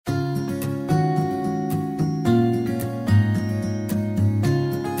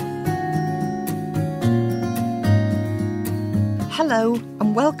Hello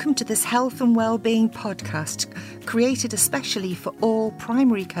and welcome to this Health and Wellbeing podcast created especially for all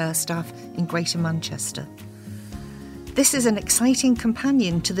primary care staff in Greater Manchester. This is an exciting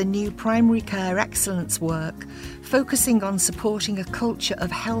companion to the new primary care excellence work, focusing on supporting a culture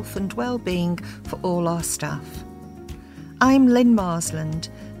of health and wellbeing for all our staff. I'm Lynn Marsland,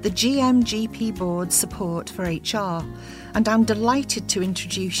 the GP Board Support for HR, and I'm delighted to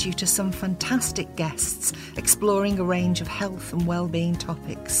introduce you to some fantastic guests exploring a range of health and wellbeing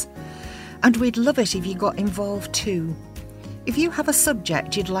topics. And we'd love it if you got involved too. If you have a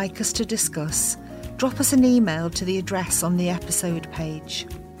subject you'd like us to discuss, drop us an email to the address on the episode page.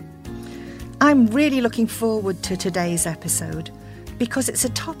 I'm really looking forward to today's episode because it's a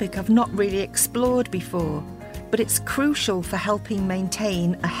topic I've not really explored before, but it's crucial for helping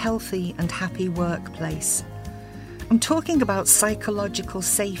maintain a healthy and happy workplace. I'm talking about psychological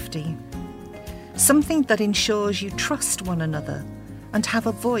safety, something that ensures you trust one another and have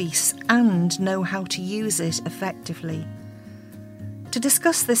a voice and know how to use it effectively. To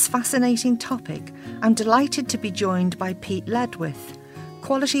discuss this fascinating topic, I'm delighted to be joined by Pete Ledwith,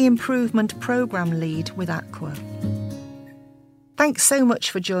 Quality Improvement Programme Lead with Aqua. Thanks so much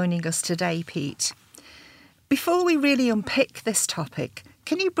for joining us today, Pete. Before we really unpick this topic,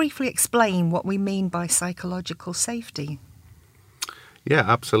 can you briefly explain what we mean by psychological safety? Yeah,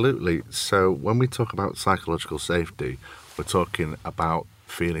 absolutely. So when we talk about psychological safety, we're talking about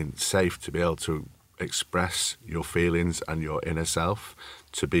feeling safe to be able to express your feelings and your inner self,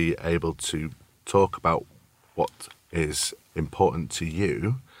 to be able to talk about what is important to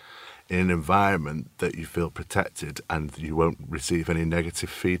you in an environment that you feel protected and you won't receive any negative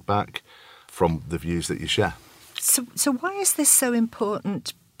feedback from the views that you share. So why is this so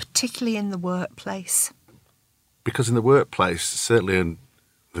important, particularly in the workplace? Because in the workplace, certainly in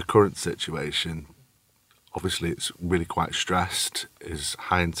the current situation, obviously it's really quite stressed, it's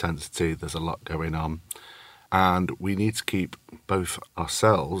high intensity, there's a lot going on. And we need to keep both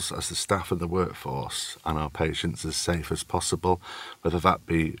ourselves as the staff and the workforce and our patients as safe as possible, whether that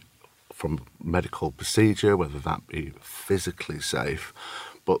be from medical procedure, whether that be physically safe.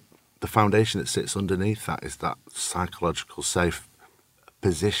 But the foundation that sits underneath that is that psychological safe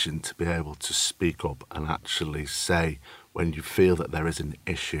position to be able to speak up and actually say when you feel that there is an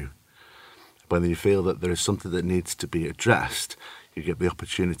issue. When you feel that there is something that needs to be addressed, you get the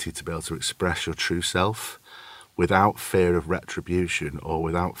opportunity to be able to express your true self without fear of retribution or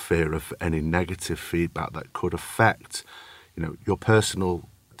without fear of any negative feedback that could affect, your personal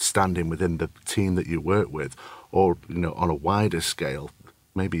standing within the team that you work with, or, on a wider scale,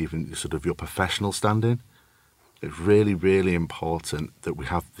 maybe even sort of your professional standing. It's really, really important that we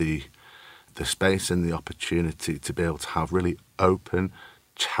have the space and the opportunity to be able to have really open,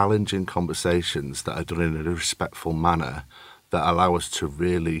 challenging conversations that are done in a respectful manner that allow us to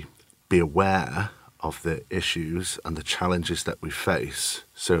really be aware of the issues and the challenges that we face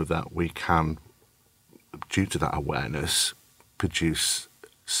so that we can, due to that awareness, produce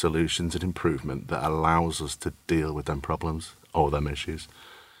solutions and improvement that allows us to deal with them problems or them issues.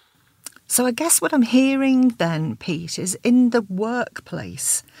 So I guess what I'm hearing then, Pete, is in the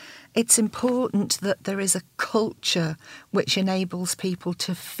workplace, it's important that there is a culture which enables people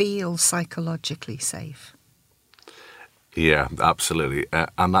to feel psychologically safe. Yeah, absolutely.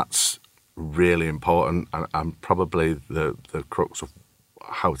 And that's really important and probably the crux of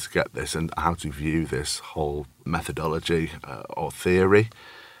how to get this and how to view this whole methodology or theory.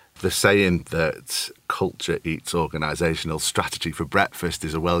 The saying that culture eats organisational strategy for breakfast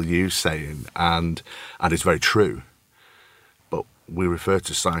is a well-used saying and it's very true. But we refer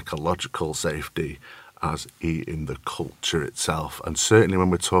to psychological safety as eating the culture itself. And certainly when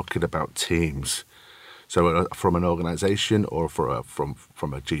we're talking about teams, so from an organisation or from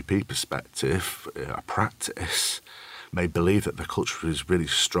a GP perspective, a practice may believe that the culture is really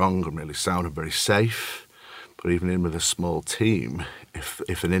strong and really sound and very safe. But even in with a small team,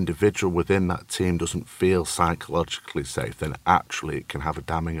 if an individual within that team doesn't feel psychologically safe, then actually it can have a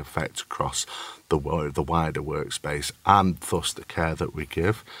damning effect across the wider workspace and thus the care that we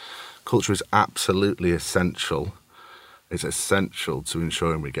give. Culture is absolutely essential. It's essential to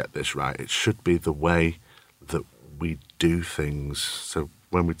ensuring we get this right. It should be the way that we do things. So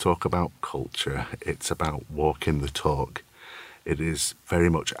when we talk about culture, it's about walking the talk. It is very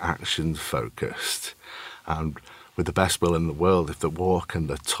much action focused. And with the best will in the world, if the walk and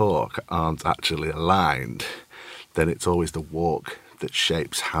the talk aren't actually aligned, then it's always the walk that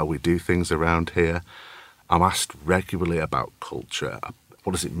shapes how we do things around here. I'm asked regularly about culture.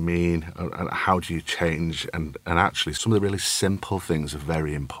 What does it mean and how do you change? And actually some of the really simple things are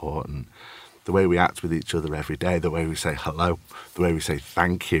very important. the way we act with each other every day, the way we say hello, the way we say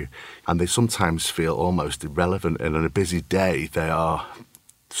thank you. And they sometimes feel almost irrelevant. And on a busy day, they are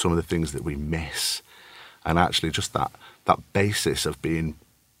some of the things that we miss. And actually just that basis of being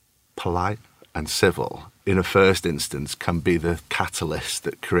polite and civil in a first instance can be the catalyst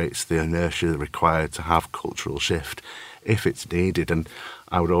that creates the inertia required to have cultural shift if it's needed. And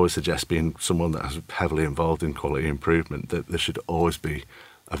I would always suggest, being someone that is heavily involved in quality improvement, that there should always be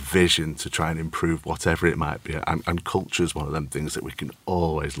a vision to try and improve whatever it might be. And culture is one of them things that we can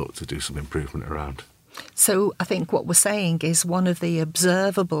always look to do some improvement around. So I think what we're saying is one of the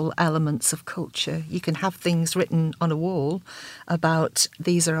observable elements of culture. You can have things written on a wall about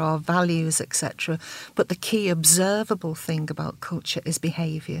these are our values, etc. But the key observable thing about culture is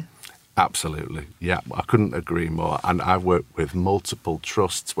behaviour. Absolutely. Yeah, I couldn't agree more. And I work with multiple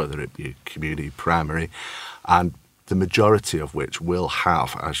trusts, whether it be community, primary, and the majority of which will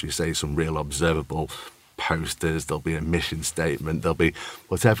have, as you say, some real observable posters. There'll be a mission statement. There'll be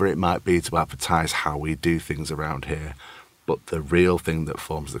whatever it might be to advertise how we do things around here. But the real thing that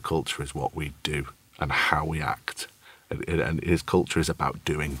forms the culture is what we do and how we act. And his culture is about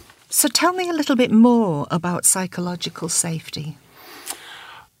doing. So tell me a little bit more about psychological safety.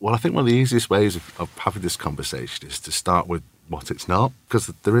 Well, I think one of the easiest ways of having this conversation is to start with what it's not, because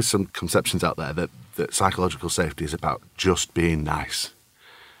there is some conceptions out there that psychological safety is about just being nice.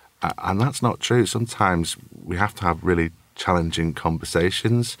 And that's not true. Sometimes we have to have really challenging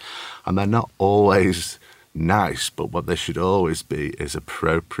conversations, and they're not always nice, but what they should always be is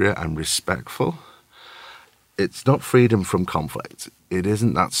appropriate and respectful. It's not freedom from conflict. It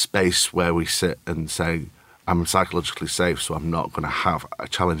isn't that space where we sit and say, I'm psychologically safe, so I'm not going to have a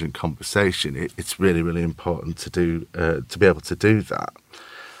challenging conversation. It's really, really important to be able to do that.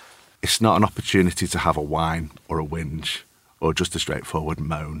 It's not an opportunity to have a whine or a whinge or just a straightforward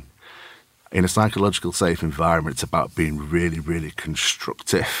moan. In a psychological safe environment, it's about being really, really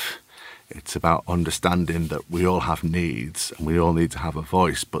constructive. It's about understanding that we all have needs and we all need to have a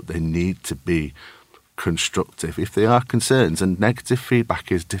voice, but they need to be constructive. If they are concerns, and negative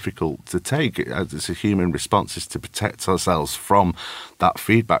feedback is difficult to take, it's a human response, is to protect ourselves from that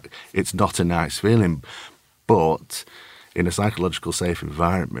feedback. It's not a nice feeling, but in a psychological safe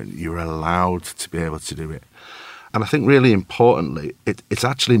environment, you're allowed to be able to do it. And I think really importantly, it's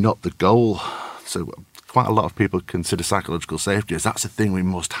actually not the goal. So quite a lot of people consider psychological safety as that's a thing we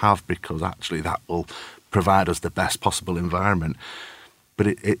must have because actually that will provide us the best possible environment. But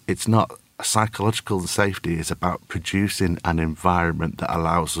it's not. Psychological safety is about producing an environment that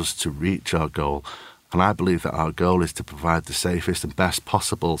allows us to reach our goal. And I believe that our goal is to provide the safest and best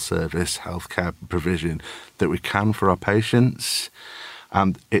possible service, healthcare provision that we can for our patients.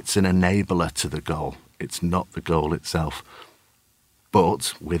 And it's an enabler to the goal. It's not the goal itself.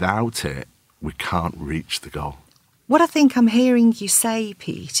 But without it, we can't reach the goal. What I think I'm hearing you say,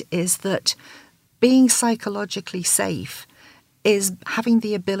 Pete, is that being psychologically safe is having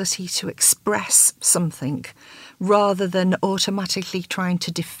the ability to express something rather than automatically trying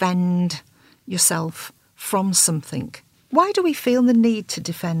to defend yourself from something. Why do we feel the need to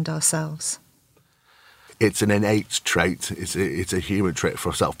defend ourselves? It's an innate trait. It's a human trait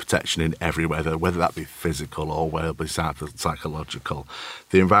for self-protection in every weather, whether that be physical or whether it be psychological.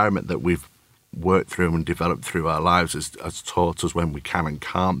 The environment that we've worked through and developed through our lives has taught us when we can and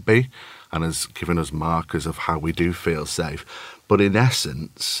can't be, and has given us markers of how we do feel safe. But in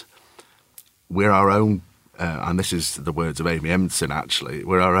essence, we're our own, and this is the words of Amy Edmondson actually,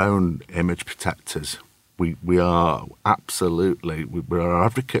 we're our own image protectors. We are absolutely, we're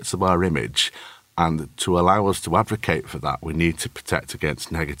advocates of our image, and to allow us to advocate for that, we need to protect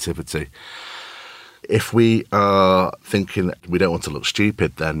against negativity. If we are thinking that we don't want to look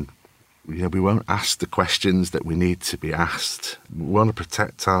stupid, then we won't ask the questions that we need to be asked. We want to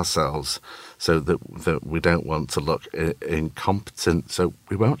protect ourselves so that we don't want to look incompetent. So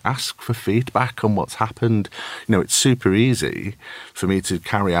we won't ask for feedback on what's happened. It's super easy for me to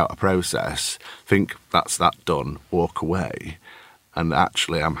carry out a process, think that's that done, walk away. And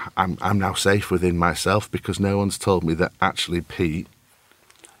actually I'm now safe within myself because no one's told me that actually, Pete,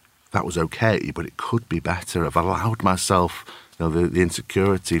 that was okay, but it could be better. I've allowed myself the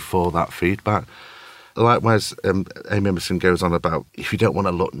insecurity for that feedback. Likewise, Amy Edmondson goes on about if you don't want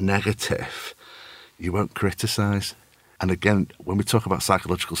to look negative, you won't criticise. And again, when we talk about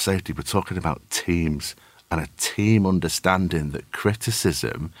psychological safety, we're talking about teams and a team understanding that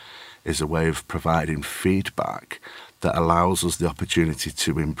criticism is a way of providing feedback that allows us the opportunity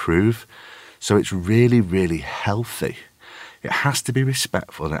to improve. So it's really, really healthy. It has to be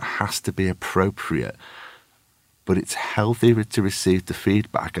respectful and it has to be appropriate. but it's healthier to receive the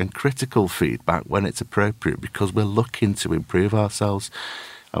feedback and critical feedback when it's appropriate, because we're looking to improve ourselves.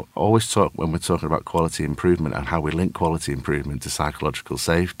 I always talk, when we're talking about quality improvement and how we link quality improvement to psychological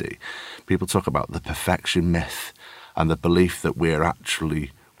safety, people talk about the perfection myth and the belief that we're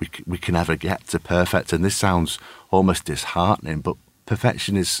actually, we can ever get to perfect. And this sounds almost disheartening, but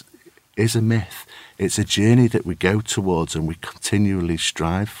perfection is a myth. It's a journey that we go towards and we continually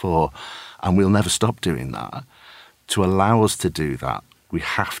strive for, and we'll never stop doing that. To allow us to do that, we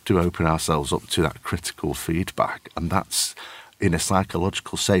have to open ourselves up to that critical feedback, and that's, in a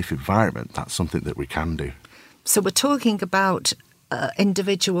psychological safe environment, that's something that we can do. So we're talking about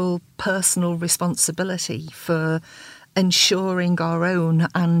individual personal responsibility for ensuring our own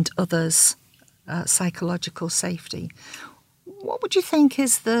and others' psychological safety. What would you think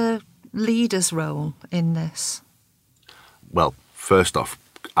is the leader's role in this? Well, first off,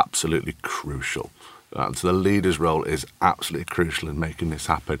 absolutely crucial. So the leader's role is absolutely crucial in making this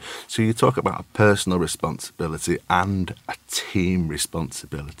happen. So you talk about a personal responsibility and a team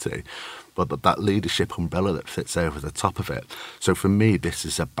responsibility, but that leadership umbrella that fits over the top of it. So for me, this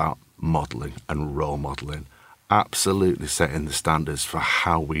is about modelling and role modelling, absolutely setting the standards for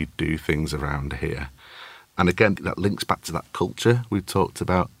how we do things around here. And again, that links back to that culture we talked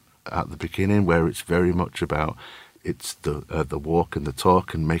about at the beginning, where it's very much about it's the walk and the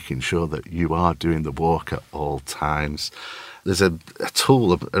talk, and making sure that you are doing the walk at all times. There's a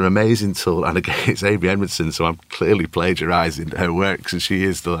tool, an amazing tool, and again, it's Amy Edmondson, so I'm clearly plagiarising her works, and she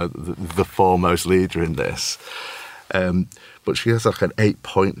is the foremost leader in this. But she has like an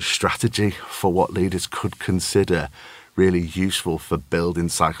 8-point strategy for what leaders could consider really useful for building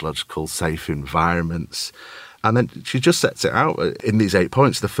psychological safe environments. And then she just sets it out in these 8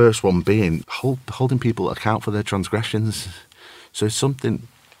 points. The first one being holding people account for their transgressions. So if something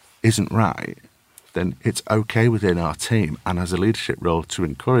isn't right, then it's okay within our team and as a leadership role to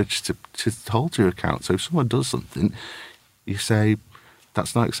encourage to hold to account. So if someone does something, you say,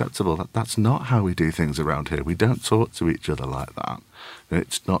 that's not acceptable. That's not how we do things around here. We don't talk to each other like that.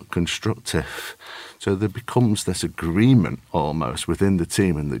 It's not constructive. So there becomes this agreement almost within the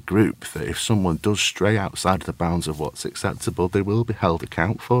team and the group that if someone does stray outside of the bounds of what's acceptable, they will be held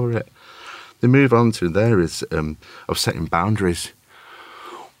account for it. They move on to there is of setting boundaries.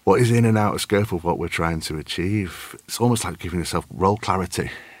 What is in and out of scope of what we're trying to achieve? It's almost like giving yourself role clarity.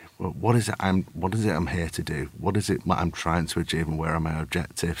 What is it I'm here to do? What is it I'm trying to achieve, and where are my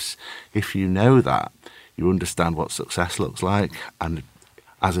objectives? If you know that, you understand what success looks like, and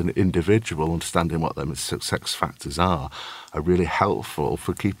as an individual, understanding what them success factors are really helpful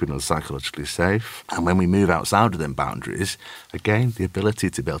for keeping us psychologically safe. And when we move outside of them boundaries, again, the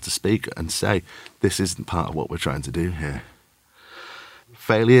ability to be able to speak and say, this isn't part of what we're trying to do here.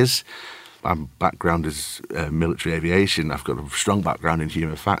 Failures. My background is military aviation. I've got a strong background in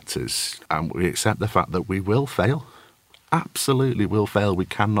human factors, and we accept the fact that we will fail. Absolutely will fail. We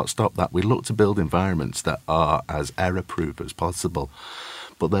cannot stop that. We look to build environments that are as error-proof as possible,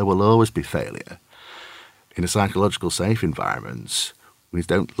 but there will always be failure. In a psychological safe environment, we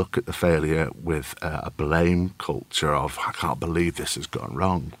don't look at the failure with a blame culture of, I can't believe this has gone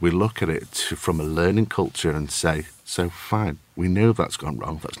wrong. We look at it from a learning culture and say, so fine, we know that's gone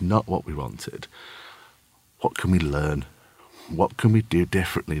wrong. That's not what we wanted. What can we learn? What can we do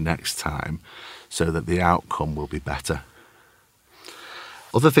differently next time so that the outcome will be better?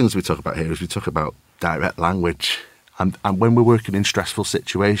 Other things we talk about here is we talk about direct language. And when we're working in stressful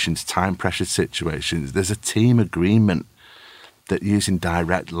situations, time-pressured situations, there's a team agreement that using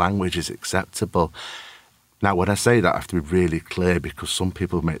direct language is acceptable. Now, when I say that, I have to be really clear, because some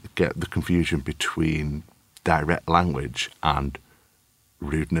people get the confusion between direct language and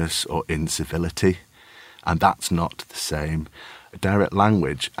rudeness or incivility, and that's not the same. Direct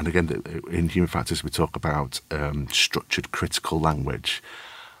language, and again, in human factors we talk about structured critical language,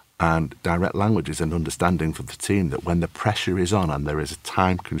 and direct language is an understanding for the team that when the pressure is on and there is a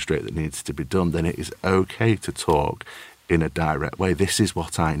time constraint that needs to be done, then it is okay to talk in a direct way. This is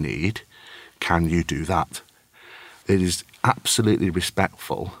what I need. Can you do that? It is absolutely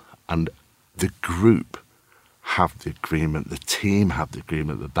respectful, and the group have the agreement, the team have the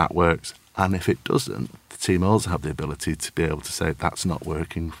agreement that that works. And if it doesn't, the team also have the ability to be able to say, that's not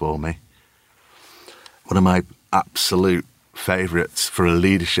working for me. One of my absolute favourites for a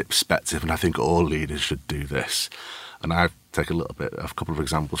leadership perspective, and I think all leaders should do this, and I take a couple of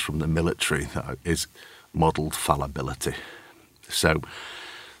examples from the military, that is modelled fallibility. So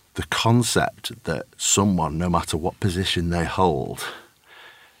the concept that someone, no matter what position they hold,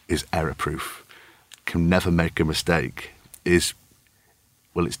 is error-proof, can never make a mistake, is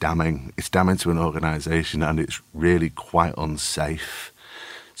well, it's damning. It's damning to an organisation, and it's really quite unsafe.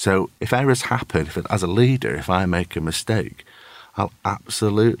 So if errors happen, as a leader, if I make a mistake, I'll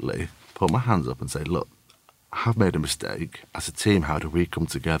absolutely put my hands up and say, look, I have made a mistake. As a team, how do we come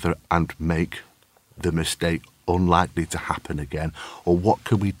together and make the mistake unlikely to happen again? Or what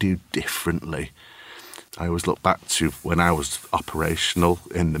can we do differently? I always look back to when I was operational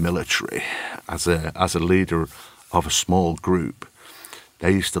in the military as a leader of a small group.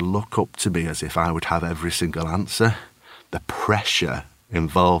 They used to look up to me as if I would have every single answer. The pressure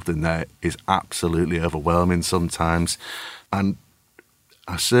involved in there is absolutely overwhelming sometimes. And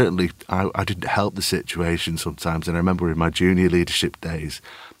I didn't help the situation sometimes. And I remember in my junior leadership days,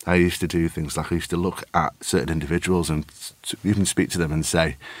 I used to do things like I used to look at certain individuals and even speak to them and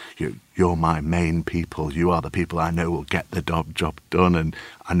say, you're my main people. You are the people I know will get the job done, and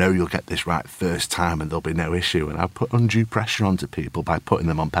I know you'll get this right first time and there'll be no issue. And I put undue pressure onto people by putting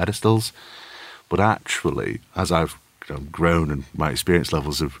them on pedestals. But actually, as I've grown and my experience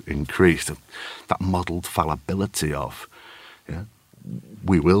levels have increased, that modelled fallibility of,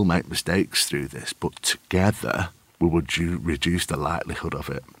 we will make mistakes through this, but together we will reduce the likelihood of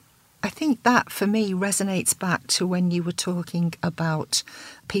it. I think that, for me, resonates back to when you were talking about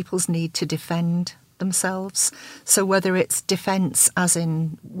people's need to defend themselves. So whether it's defence as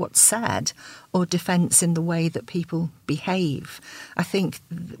in what's said or defence in the way that people behave, I think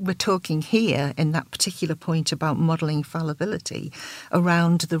we're talking here in that particular point about modelling fallibility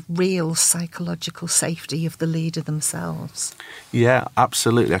around the real psychological safety of the leader themselves. Yeah,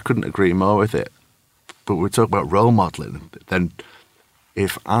 absolutely. I couldn't agree more with it. But we're talking about role modelling. Then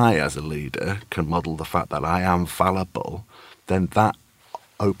if I, as a leader, can model the fact that I am fallible, then that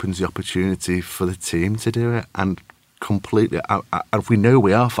opens the opportunity for the team to do it. And completely, if we know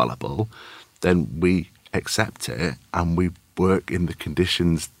we are fallible, then we accept it and we work in the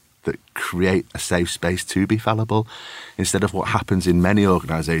conditions that create a safe space to be fallible, instead of what happens in many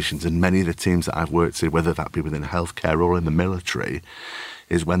organisations and many of the teams that I've worked in, whether that be within healthcare or in the military,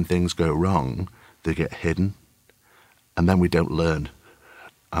 is when things go wrong, they get hidden, and then we don't learn,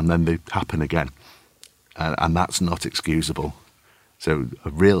 and then they happen again, and that's not excusable. So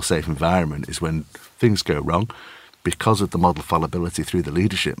a real safe environment is when things go wrong, because of the model fallibility through the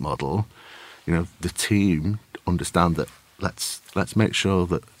leadership model. The team understand that let's make sure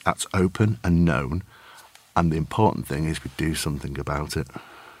that that's open and known, and the important thing is we do something about it,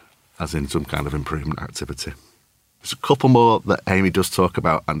 as in some kind of improvement activity. There's a couple more that Amy does talk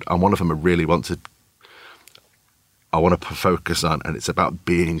about, and one of them I want to focus on, and it's about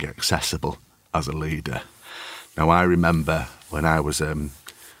being accessible as a leader. Now, I remember when I was,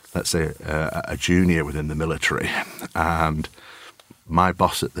 let's say, a junior within the military, and my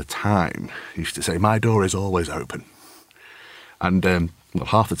boss at the time used to say, my door is always open. And well,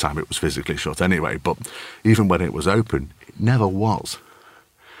 half the time it was physically shut anyway, but even when it was open, it never was,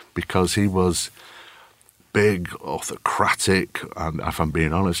 because he was big, autocratic, and if I'm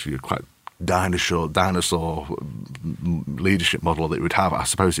being honest with you, quite dinosaur leadership model that it would have. I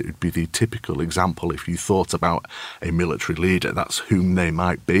suppose it would be the typical example if you thought about a military leader. That's whom they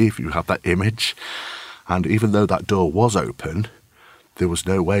might be if you have that image. And even though that door was open, there was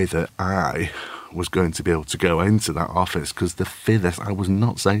no way that I was going to be able to go into that office, because the fear that I was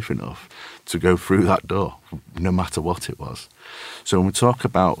not safe enough to go through that door, no matter what it was. So when we talk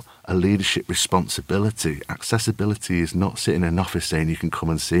about a leadership responsibility, accessibility is not sitting in an office saying you can come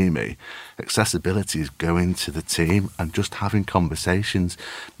and see me. Accessibility is going to the team and just having conversations,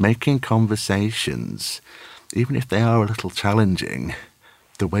 making conversations, even if they are a little challenging,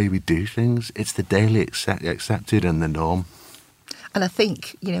 the way we do things, it's the daily accepted and the norm. And I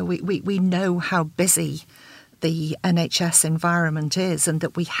think, we know how busy the NHS environment is, and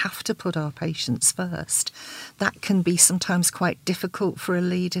that we have to put our patients first. That can be sometimes quite difficult for a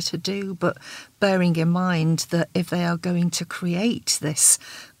leader to do, but bearing in mind that if they are going to create this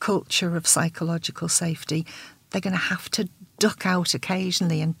culture of psychological safety, they're going to have to duck out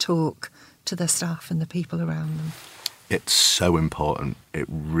occasionally and talk to their staff and the people around them. It's so important. It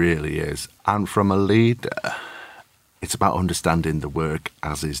really is. And from a leader, it's about understanding the work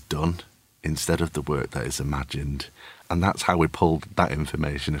as is done, instead of the work that is imagined. And that's how we pulled that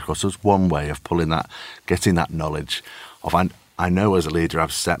information across. There's one way of pulling that, getting that knowledge of, I know as a leader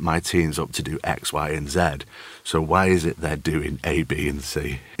I've set my teams up to do X, Y and Z. So why is it they're doing A, B and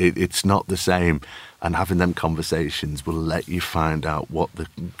C? It's not the same. And having them conversations will let you find out what the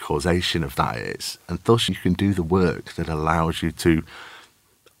causation of that is. And thus you can do the work that allows you to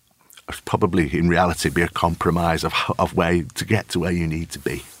probably in reality be a compromise of way to get to where you need to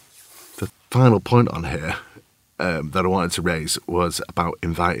be. The final point on here, that I wanted to raise was about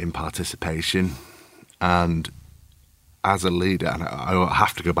inviting participation. And as a leader, and I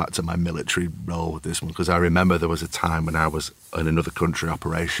have to go back to my military role with this one, because I remember there was a time when I was in another country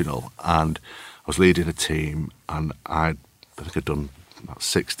operational, and I was leading a team, and I think I'd done about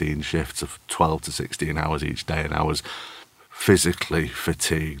 16 shifts of 12 to 16 hours each day, and I was physically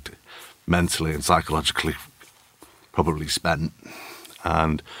fatigued, mentally and psychologically probably spent.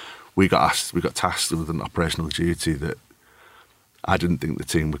 And we got tasked with an operational duty that I didn't think the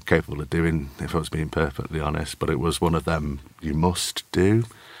team were capable of doing, if I was being perfectly honest, but it was one of them you must do.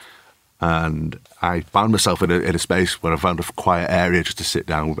 And I found myself in a space where I found a quiet area just to sit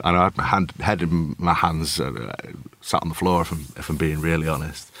down, and I had my head in my hands, sat on the floor, if I'm being really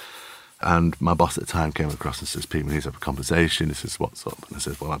honest. And my boss at the time came across and says, "Pete, we need to have a conversation." He says, "What's up?" And I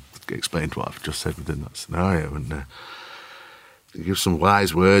said, "Well, I've explained what I've just said within that scenario." And he gives some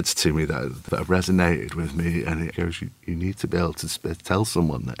wise words to me that have resonated with me. And it goes, you need to be able to tell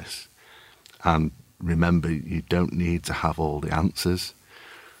someone this. And remember, you don't need to have all the answers.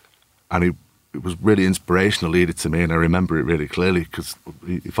 And it was really inspirational leader to me, and I remember it really clearly, because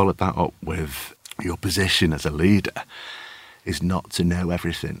he followed that up with, your position as a leader is not to know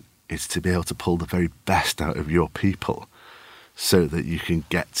everything. It's to be able to pull the very best out of your people so that you can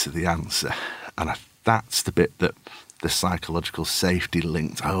get to the answer. And that's the bit that the psychological safety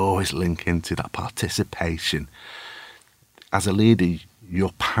links, I always link into that participation. As a leader,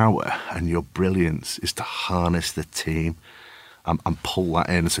 your power and your brilliance is to harness the team and pull that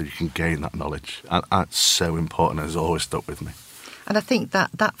in so you can gain that knowledge. And that's so important, and it's always stuck with me. And I think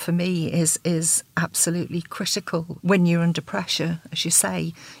that for me is absolutely critical when you're under pressure. As you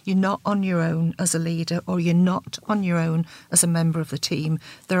say, you're not on your own as a leader, or you're not on your own as a member of the team.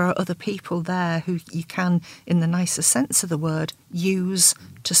 There are other people there who you can, in the nicest sense of the word, use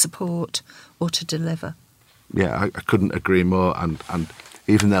to support or to deliver. Yeah, I couldn't agree more. And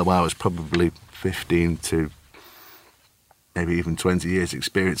even though I was probably 15 to maybe even 20 years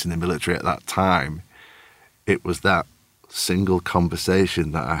experience in the military at that time, it was that single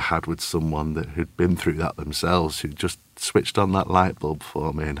conversation that I had with someone that who'd been through that themselves, who just switched on that light bulb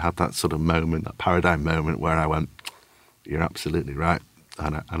for me and had that sort of moment, that paradigm moment where I went, "You're absolutely right."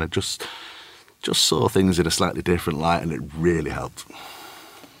 And I just saw things in a slightly different light, and it really helped.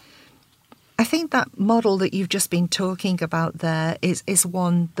 I think that model that you've just been talking about there is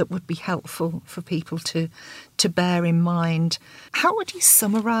one that would be helpful for people to bear in mind. How would you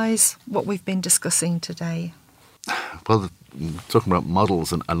summarise what we've been discussing today? Well, talking about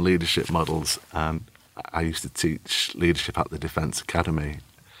models and leadership models, and I used to teach leadership at the Defence Academy.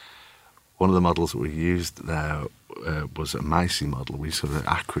 One of the models that we used there was a MICE model. We used an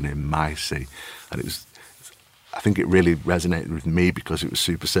acronym MICE, and I think it really resonated with me because it was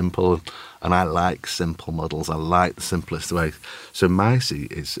super simple, and I like simple models. I like the simplest way. So MICE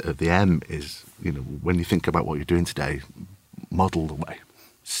is, the M is, when you think about what you're doing today, model the way.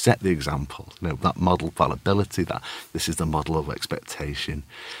 Set the example, that model fallibility, that this is the model of expectation.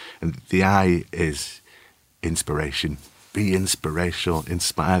 And the I is inspiration. Be inspirational,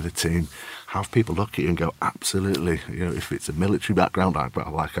 inspire the team, have people look at you and go, absolutely. If it's a military background,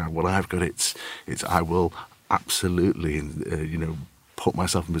 what I've got, it's I will absolutely, put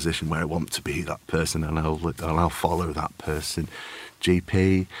myself in a position where I want to be that person, and I'll follow that person.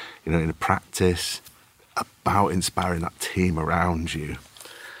 GP, in a practice, about inspiring that team around you.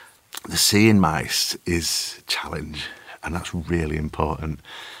 The C in MICE is challenge, and that's really important.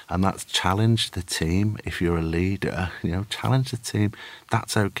 And that's challenge the team. If you're a leader, challenge the team.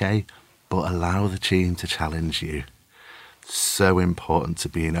 That's okay, but allow the team to challenge you. So important to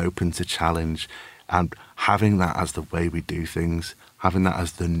being open to challenge and having that as the way we do things, having that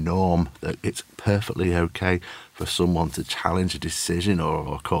as the norm, that it's perfectly okay for someone to challenge a decision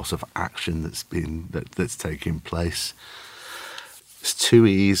or a course of action that's taking place. There's 2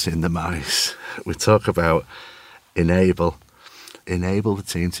 E's in the MICE. We talk about enable the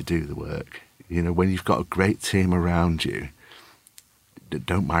team to do the work. When you've got a great team around you,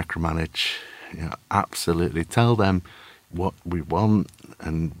 don't micromanage. Absolutely tell them what we want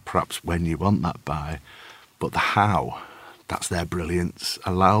and perhaps when you want that by, but the how, that's their brilliance.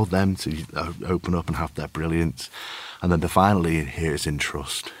 Allow them to open up and have their brilliance. And then the finally here is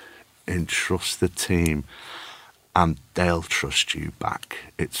entrust. Entrust the team, and they'll trust you back.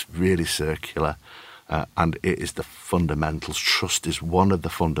 It's really circular, and it is the fundamentals. Trust is one of the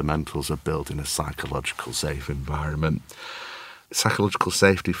fundamentals of building a psychological safe environment. Psychological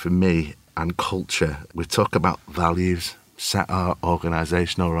safety for me and culture, we talk about values, set our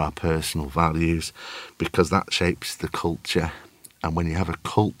organisational or our personal values, because that shapes the culture. And when you have a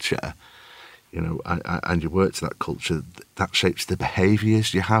culture, and you work to that culture, that shapes the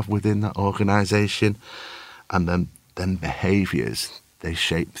behaviours you have within that organisation. And then behaviours, they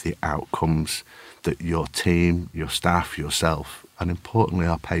shape the outcomes that your team, your staff, yourself, and importantly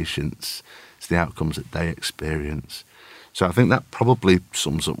our patients, it's the outcomes that they experience. So I think that probably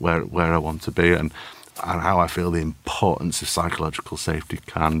sums up where I want to be and how I feel the importance of psychological safety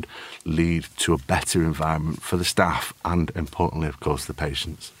can lead to a better environment for the staff and, importantly, of course, the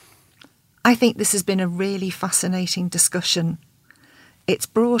patients. I think this has been a really fascinating discussion. It's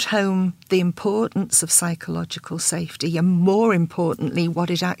brought home the importance of psychological safety and, more importantly, what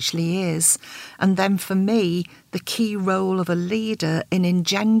it actually is. And then for me, the key role of a leader in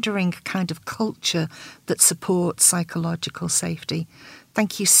engendering a kind of culture that supports psychological safety.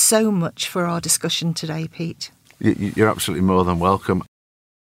 Thank you so much for our discussion today, Pete. You're absolutely more than welcome.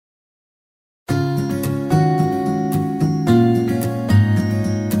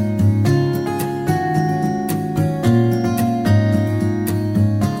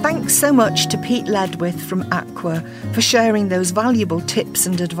 Thanks so much to Pete Ledwith from Aqua for sharing those valuable tips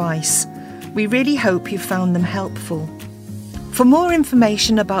and advice. We really hope you found them helpful. For more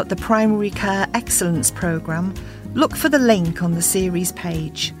information about the Primary Care Excellence Programme, look for the link on the series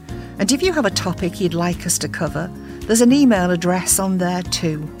page. And if you have a topic you'd like us to cover, there's an email address on there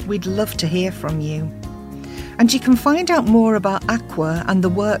too. We'd love to hear from you. And you can find out more about Aqua and the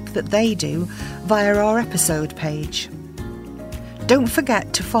work that they do via our episode page. Don't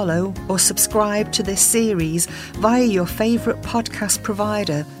forget to follow or subscribe to this series via your favourite podcast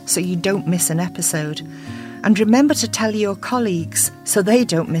provider so you don't miss an episode. And remember to tell your colleagues so they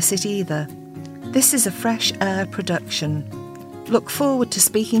don't miss it either. This is a Fresh Air production. Look forward to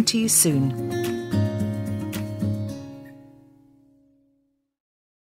speaking to you soon.